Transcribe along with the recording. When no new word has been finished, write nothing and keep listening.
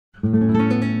The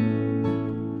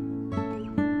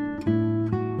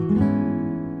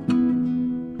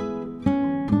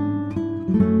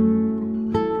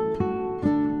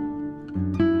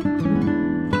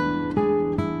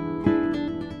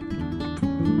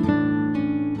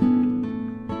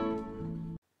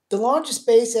launch of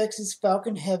SpaceX's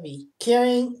Falcon Heavy,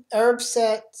 carrying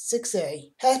Arabsat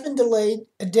 6A, has been delayed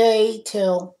a day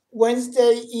till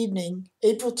Wednesday evening,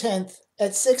 April 10th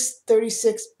at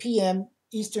 6:36 p.m.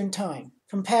 Eastern Time,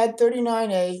 from Pad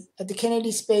 39A at the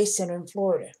Kennedy Space Center in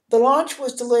Florida. The launch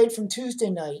was delayed from Tuesday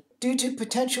night due to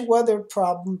potential weather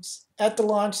problems at the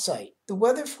launch site. The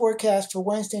weather forecast for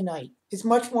Wednesday night is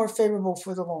much more favorable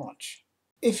for the launch.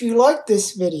 If you like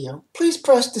this video, please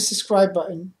press the subscribe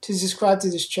button to subscribe to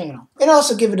this channel, and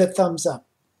also give it a thumbs up.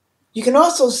 You can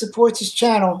also support this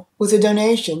channel with a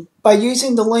donation by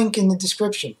using the link in the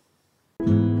description.